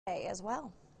as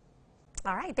well.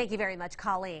 All right, thank you very much,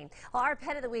 Colleen. Well, our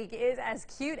pet of the week is as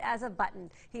cute as a button.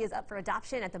 He is up for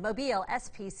adoption at the Mobile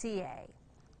SPCA.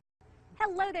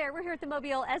 Hello there, we're here at the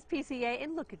Mobile SPCA,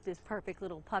 and look at this perfect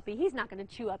little puppy. He's not going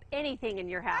to chew up anything in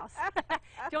your house.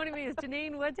 Joining me is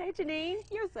Janine Woods. Hey, Janine.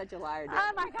 You're such a liar, Dad.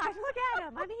 Oh my gosh, look at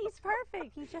him. I mean, he's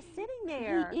perfect. He's just sitting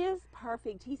there. He is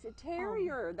perfect. He's a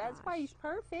terrier. That's why he's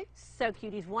perfect. So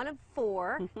cute. He's one of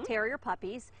 4 terrier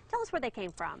puppies. Tell us where they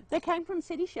came from. They came from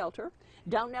City Shelter.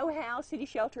 Don't know how City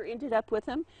Shelter ended up with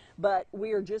them, but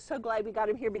we are just so glad we got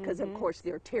him here because, of course,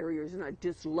 they're terriers, and I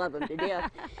just love them to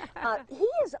death. He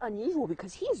is unusual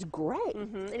because he is gray.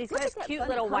 And he's got this cute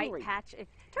little white patch.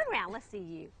 Turn around. Let's see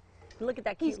you. Look at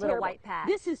that cute little white patch.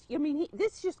 This is, I mean,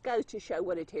 this just goes to show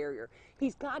what a terrier.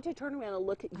 He's got to turn around and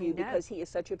look at you because he is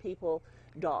such a people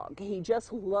dog. He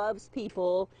just loves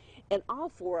people, and all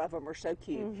 4 of them are so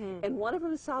cute. And one of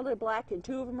them is solid black, and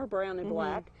 2 of them are brown and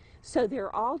black. So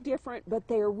they're all different, but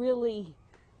they're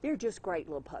just great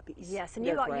little puppies. Yes, and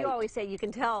you always say you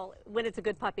can tell when it's a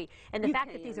good puppy. And the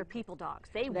fact that these are people dogs,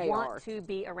 they want to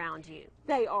be around you.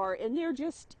 They are, and they're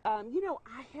just, you know,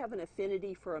 I have an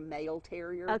affinity for a male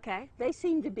terrier. Okay. They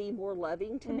seem to be more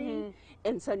loving to me.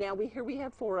 And so now here we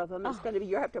have 4 of them. It's going to be,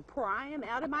 you have to pry them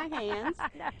out of my hands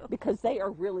because they are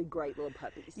really great little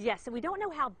puppies. Yes, and we don't know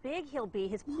how big he'll be.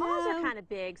 His paws are kind of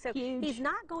big, so he's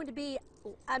not going to be,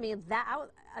 I mean,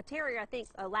 a terrier, I think,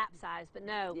 a lap size, but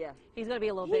no, he's going to be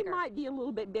a little bigger. He might be a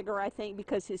little bit bigger, I think,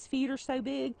 because his feet are so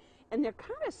big, and they're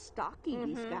kind of stocky,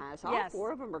 these guys. All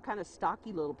 4 of them are kind of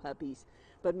stocky little puppies,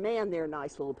 but man, they're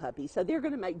nice little puppies. So they're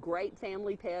going to make great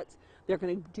family pets. They're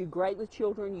going to do great with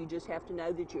children. You just have to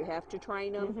know that you have to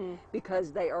train them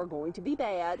because they are going to be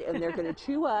bad, and they're going to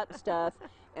chew up stuff,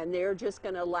 and they're just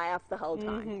going to laugh the whole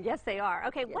time. Yes, they are.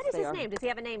 Okay, what is his name? Does he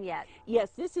have a name yet?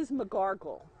 Yes, this is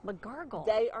McGargle. McGargle.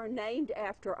 They are named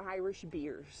after Irish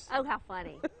beers. Oh, how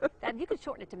funny. You could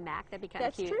shorten it to Mac. That'd be kind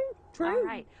of cute. That's true. All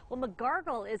right. Well,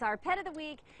 McGargle is our pet of the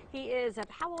week. He is,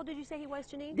 how old did you say he was,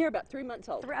 Janine? They're about 3 months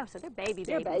old. Oh, so they're babies.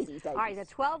 They're babies. All right,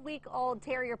 he's a 12-week-old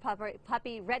terrier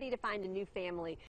puppy ready to find a new family.